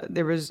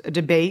a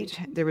debate.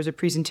 There was a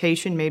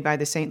presentation made by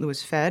the St.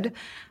 Louis Fed,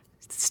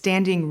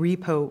 standing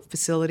repo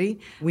facility.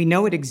 We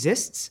know it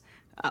exists.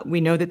 We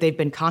know that they've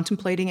been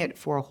contemplating it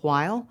for a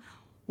while.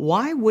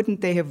 Why wouldn't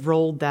they have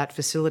rolled that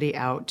facility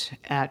out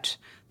at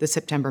the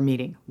September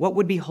meeting? What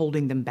would be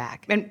holding them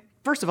back? And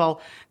first of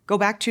all, go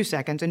back 2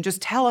 seconds and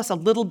just tell us a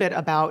little bit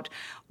about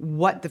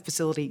what the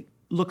facility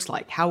looks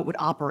like, how it would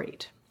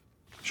operate.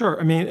 Sure.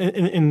 I mean,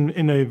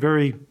 in a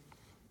very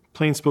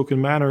plain-spoken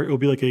manner, it will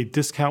be like a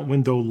discount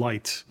window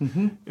light.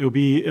 Mm-hmm. It will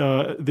be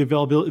the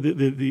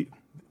availability,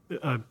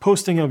 the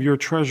posting of your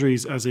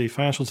treasuries as a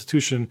financial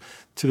institution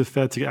to the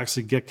Fed to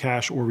actually get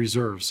cash or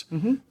reserves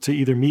mm-hmm. to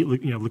either meet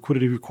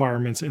liquidity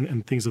requirements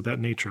and things of that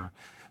nature.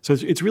 So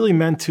it's really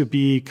meant to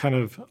be kind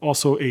of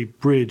also a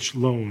bridge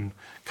loan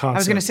concept. I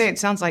was going to say, it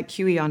sounds like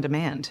QE on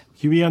demand.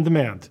 QE on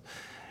demand.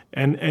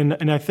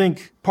 And I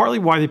think partly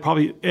why they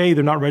probably,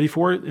 they're not ready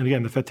for it. And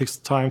again, the Fed takes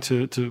the time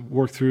to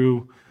work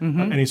through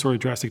mm-hmm. Any sort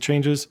of drastic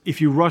changes. If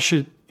you rush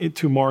it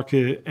into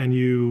market and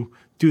you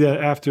do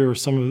that after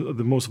some of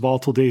the most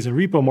volatile days in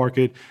repo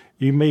market,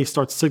 you may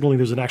start signaling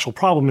there's an actual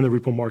problem in the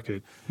repo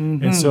market.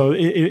 Mm-hmm. And so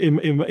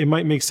it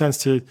might make sense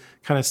to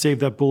kind of save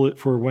that bullet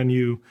for when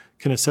you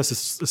can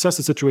assess the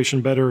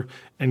situation better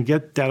and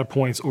get data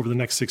points over the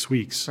next 6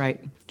 weeks.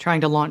 Right.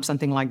 Trying to launch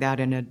something like that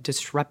in a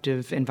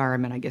disruptive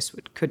environment, I guess,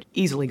 could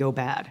easily go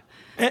bad.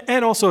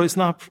 And also, it's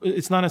not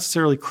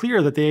necessarily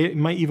clear that they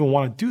might even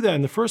want to do that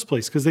in the first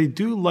place, because they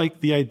do like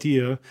the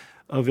idea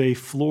of a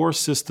floor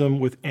system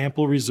with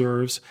ample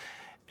reserves.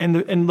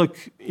 And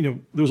look,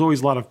 there's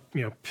always a lot of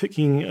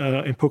picking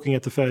and poking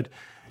at the Fed.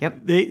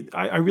 Yep.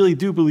 I really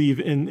do believe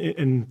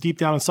in deep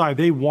down inside,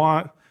 they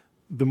want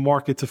the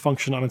market to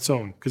function on its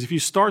own. Because if you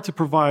start to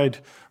provide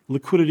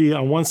liquidity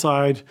on one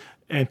side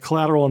and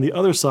collateral on the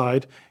other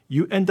side,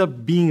 you end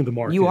up being the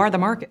market. You are the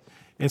market.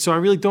 And so I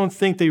really don't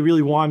think they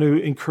really want to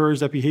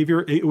encourage that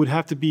behavior. It would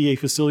have to be a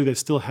facility that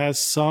still has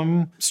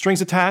some strings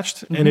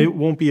attached, and it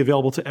won't be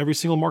available to every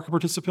single market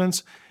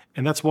participants.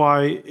 And that's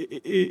why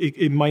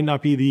it might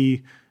not be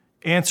the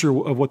answer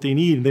of what they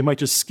need. They might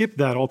just skip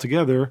that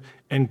altogether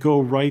and go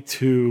right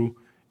to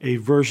a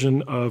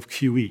version of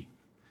QE.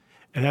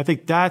 And I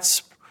think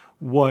that's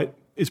what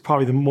is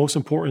probably the most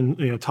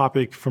important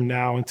topic from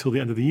now until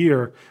the end of the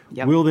year.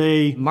 Yep. Will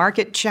they...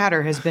 Market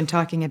chatter has been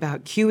talking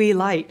about QE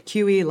light,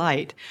 QE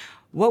light.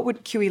 What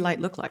would QE light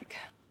look like?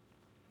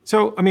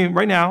 So, I mean,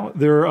 right now,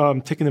 they're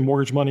taking the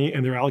mortgage money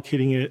and they're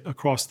allocating it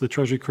across the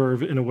Treasury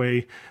curve in a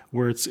way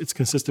where it's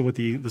consistent with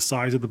the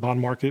size of the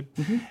bond market.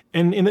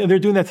 And they're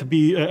doing that to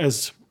be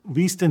as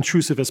least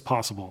intrusive as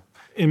possible.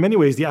 In many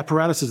ways, the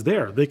apparatus is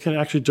there. They can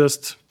actually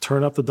just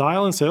turn up the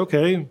dial and say,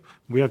 okay,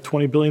 we have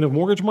 $20 billion of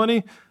mortgage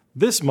money.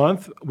 This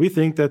month, we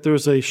think that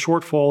there's a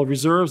shortfall of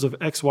reserves of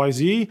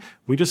XYZ.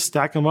 We just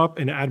stack them up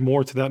and add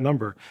more to that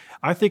number.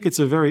 I think it's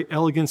a very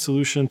elegant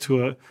solution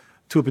to a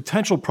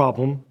potential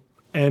problem.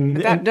 And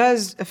that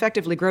does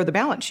effectively grow the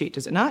balance sheet,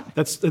 does it not?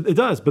 It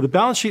does. But the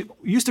balance sheet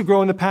used to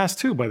grow in the past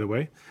too, by the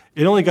way.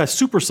 It only got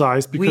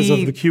supersized because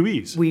of the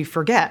QEs. We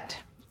forget.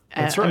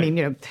 That's right. I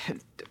mean,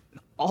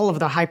 all of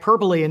the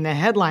hyperbole in the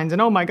headlines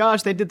and, oh my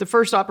gosh, they did the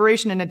first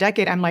operation in a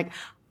decade. I'm like,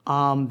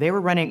 they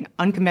were running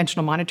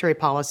unconventional monetary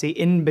policy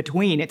in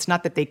between. It's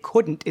not that they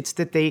couldn't. It's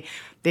that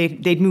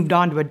they'd moved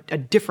on to a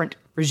different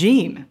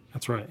regime.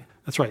 That's right.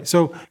 That's right.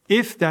 So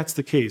if that's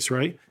the case,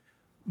 right,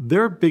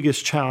 their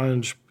biggest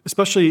challenge,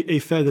 especially a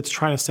Fed that's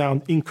trying to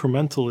sound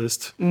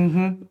incrementalist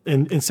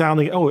and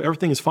sounding, oh,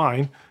 everything is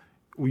fine.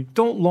 We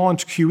don't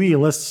launch QE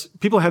unless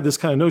people have this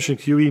kind of notion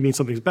QE means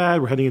something's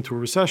bad, we're heading into a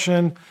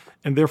recession.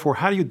 And therefore,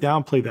 how do you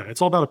downplay that?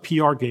 It's all about a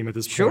PR game at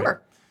this point.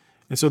 Sure.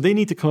 And so they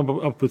need to come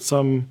up with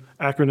some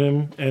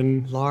acronym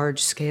and...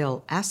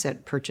 Large-scale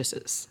asset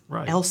purchases,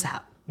 right.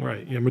 LSAP.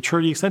 Right.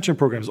 Maturity extension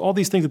programs, all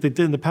these things that they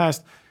did in the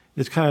past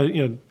is kind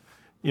of,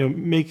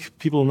 make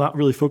people not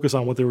really focus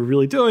on what they were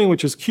really doing,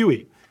 which is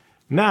QE.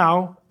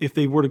 Now, if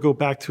they were to go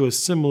back to a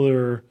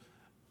similar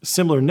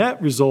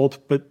net result,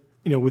 but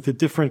with a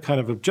different kind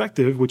of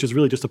objective, which is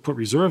really just to put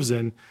reserves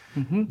in,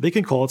 they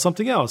can call it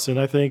something else. And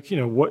I think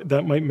what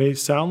that may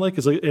sound like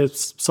is a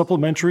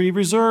supplementary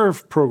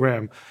reserve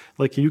program.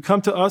 Like, you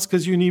come to us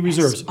because you need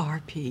reserves.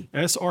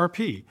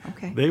 SRP.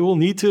 Okay. They will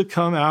need to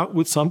come out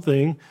with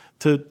something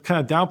to kind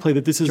of downplay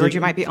that this is... George,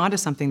 you might be onto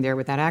something there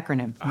with that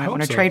acronym. You might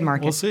want to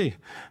trademark it. We'll see.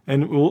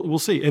 And we'll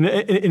see. And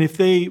if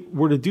they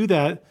were to do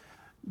that,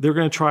 they're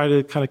going to try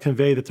to kind of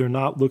convey that they're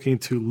not looking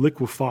to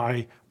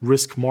liquefy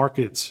risk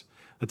markets,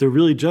 that they're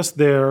really just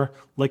there,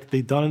 like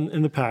they've done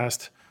in the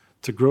past,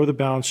 to grow the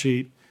balance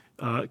sheet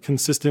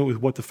consistent with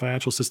what the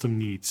financial system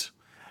needs.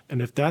 And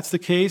if that's the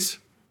case,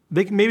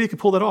 maybe they could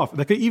pull that off.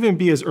 That could even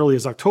be as early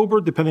as October,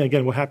 depending,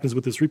 again, what happens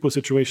with this repo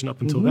situation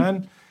up until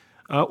then.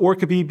 Or it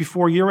could be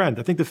before year end.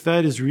 I think the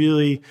Fed is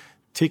really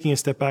taking a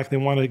step back. They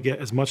want to get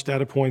as much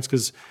data points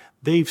because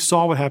they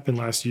saw what happened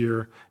last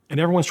year, and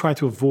everyone's trying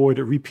to avoid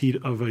a repeat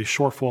of a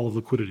shortfall of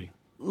liquidity.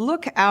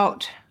 Look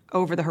out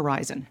over the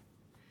horizon.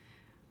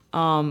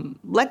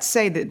 Let's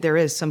say that there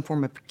is some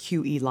form of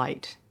QE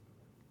light.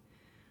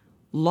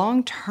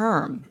 Long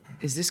term,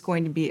 is this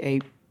going to be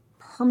a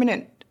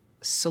permanent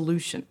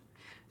solution?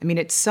 I mean,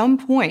 at some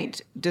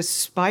point,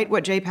 despite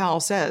what Jay Powell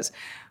says,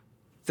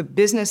 the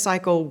business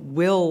cycle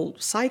will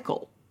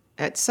cycle.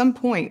 At some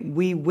point,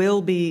 we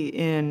will be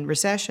in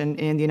recession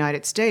in the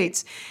United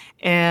States,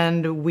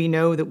 and we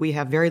know that we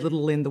have very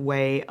little in the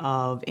way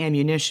of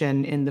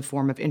ammunition in the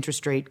form of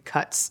interest rate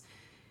cuts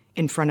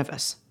in front of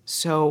us.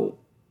 So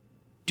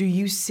do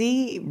you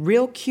see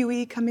real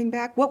QE coming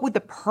back? What would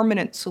the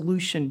permanent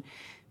solution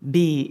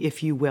be,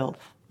 if you will?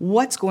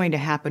 What's going to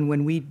happen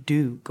when we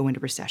do go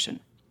into recession?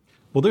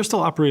 Well, they're still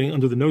operating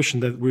under the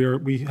notion that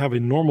we have a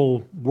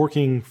normal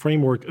working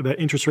framework, that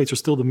interest rates are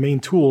still the main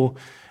tool,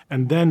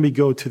 and then we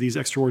go to these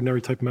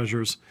extraordinary type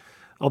measures.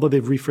 Although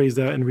they've rephrased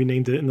that and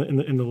renamed it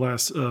in the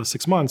last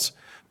 6 months,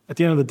 at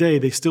the end of the day,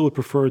 they still would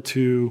prefer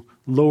to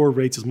lower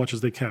rates as much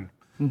as they can.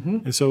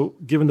 And so,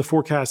 given the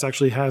forecast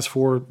actually has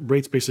for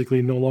rates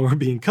basically no longer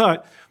being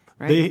cut,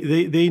 right,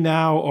 they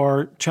now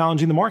are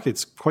challenging the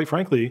markets, quite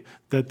frankly,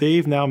 that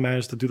they've now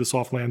managed to do the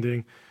soft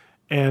landing.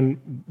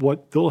 And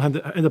what they'll end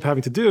up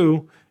having to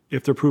do,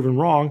 if they're proven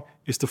wrong,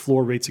 is to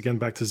floor rates again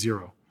back to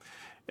zero.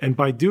 And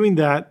by doing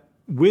that,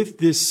 with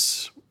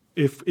this,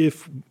 if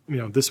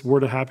this were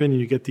to happen and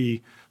you get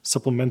the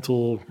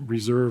supplemental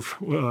reserve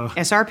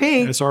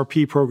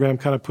SRP program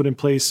kind of put in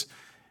place,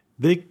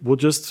 they will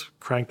just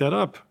crank that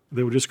up.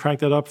 They would just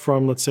crank that up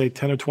from, let's say,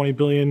 10 or 20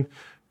 billion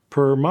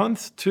per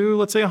month to,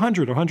 let's say,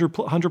 100 or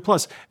 100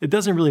 plus. It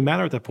doesn't really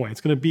matter at that point.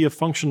 It's going to be a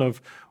function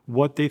of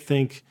what they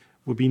think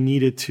would be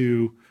needed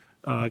to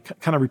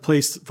kind of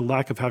replace the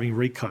lack of having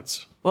rate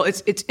cuts. Well,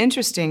 it's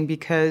interesting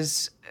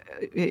because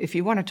if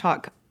you want to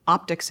talk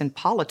optics and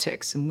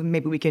politics, and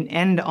maybe we can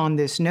end on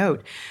this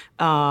note.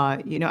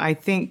 I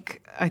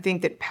think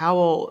that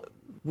Powell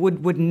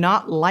would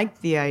not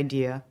like the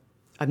idea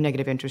of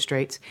negative interest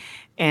rates,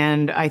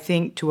 and I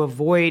think to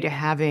avoid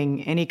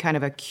having any kind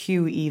of a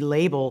QE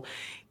label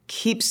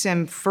keeps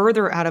him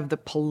further out of the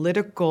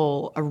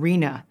political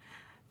arena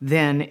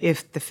than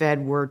if the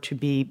Fed were to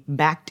be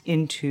backed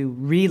into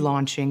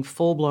relaunching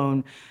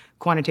full-blown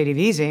quantitative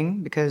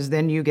easing, because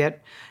then you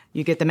get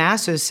the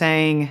masses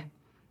saying,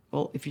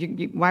 well,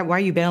 why are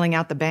you bailing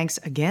out the banks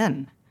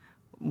again?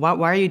 Why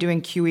are you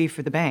doing QE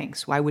for the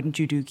banks? Why wouldn't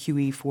you do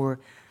QE for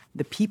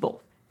the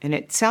people? And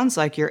it sounds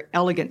like your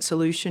elegant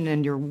solution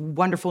and your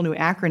wonderful new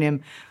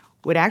acronym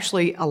would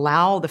actually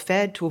allow the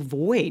Fed to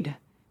avoid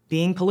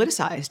being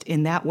politicized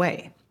in that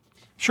way.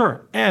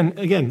 Sure. And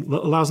again,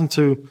 allows them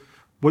to,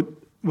 what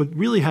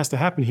really has to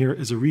happen here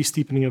is a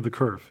re-steepening of the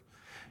curve.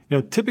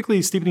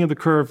 Typically steepening of the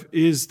curve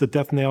is the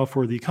death knell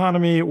for the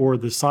economy or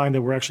the sign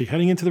that we're actually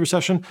heading into the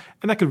recession,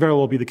 and that could very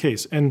well be the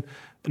case. And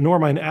nor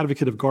am I an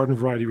advocate of garden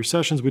variety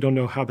recessions. We don't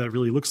know how that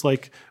really looks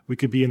like. We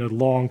could be in a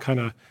long kind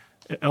of,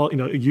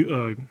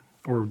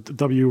 or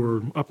W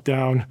or up,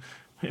 down.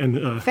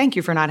 And thank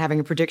you for not having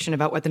a prediction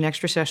about what the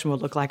next recession will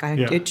look like.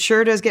 It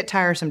sure does get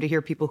tiresome to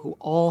hear people who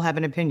all have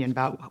an opinion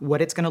about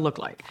what it's going to look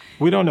like.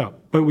 We don't know,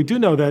 but we do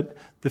know that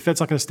the Fed's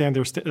not going to stand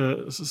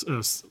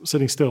there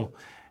sitting still.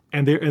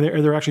 And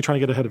they're actually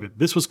trying to get ahead of it.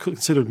 This was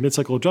considered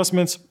mid-cycle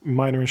adjustments,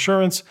 minor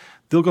insurance.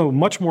 They'll go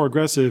much more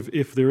aggressive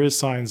if there is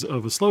signs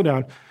of a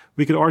slowdown.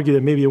 We could argue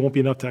that maybe it won't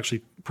be enough to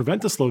actually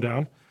prevent the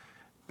slowdown,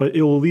 but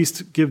it will at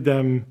least give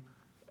them,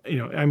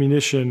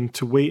 ammunition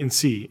to wait and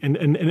see and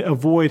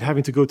avoid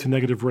having to go to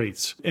negative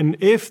rates. And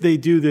if they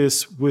do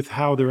this with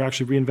how they're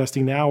actually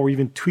reinvesting now, or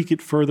even tweak it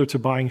further to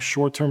buying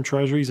short-term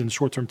treasuries and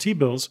short-term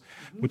T-bills,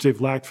 which they've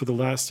lacked for the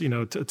last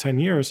 10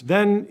 years,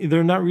 then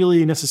they're not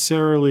really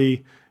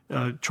necessarily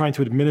trying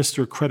to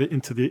administer credit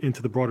into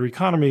the broader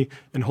economy,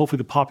 and hopefully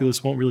the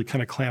populace won't really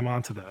kind of clam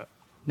onto that.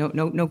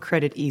 No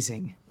credit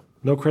easing.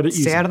 No credit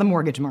easing. Stay out of the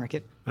mortgage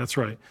market. That's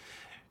right.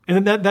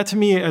 And that to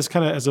me, as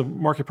a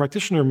market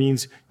practitioner,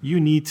 means you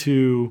need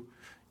to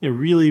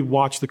really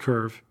watch the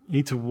curve. You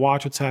need to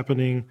watch what's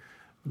happening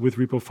with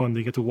repo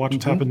funding. You have to watch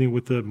what's happening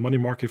with the money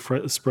market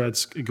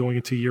spreads going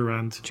into year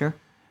end. Sure.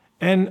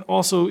 And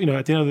also,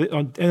 at the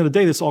end of the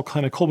day, this all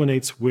kind of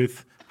culminates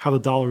with how the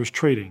dollar is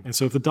trading. And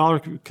so if the dollar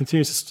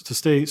continues to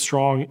stay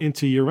strong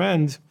into year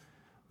end,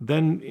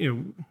 then,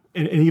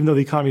 and even though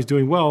the economy is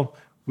doing well,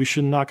 we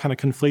should not kind of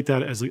conflate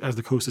that as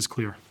the coast is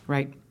clear.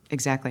 Right,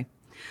 exactly.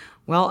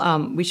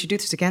 Well, we should do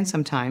this again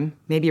sometime,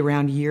 maybe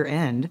around year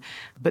end.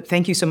 But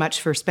thank you so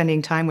much for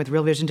spending time with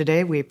Real Vision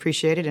today. We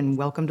appreciate it, and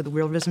welcome to the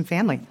Real Vision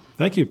family.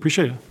 Thank you,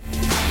 appreciate it.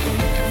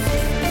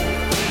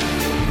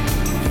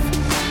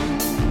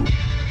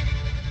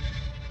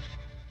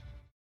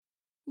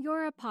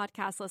 You're a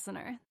podcast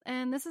listener,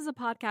 and this is a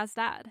podcast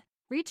ad.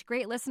 Reach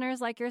great listeners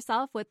like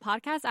yourself with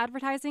podcast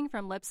advertising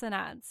from Libsyn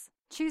Ads.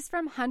 Choose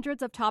from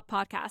hundreds of top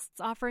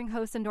podcasts offering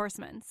host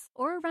endorsements,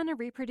 or run a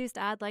reproduced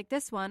ad like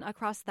this one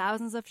across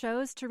thousands of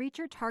shows to reach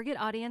your target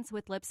audience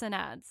with Libsyn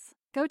Ads.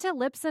 Go to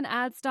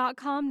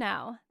libsynads.com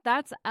now.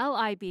 That's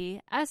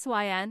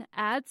LIBSYN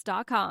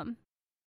ads.com.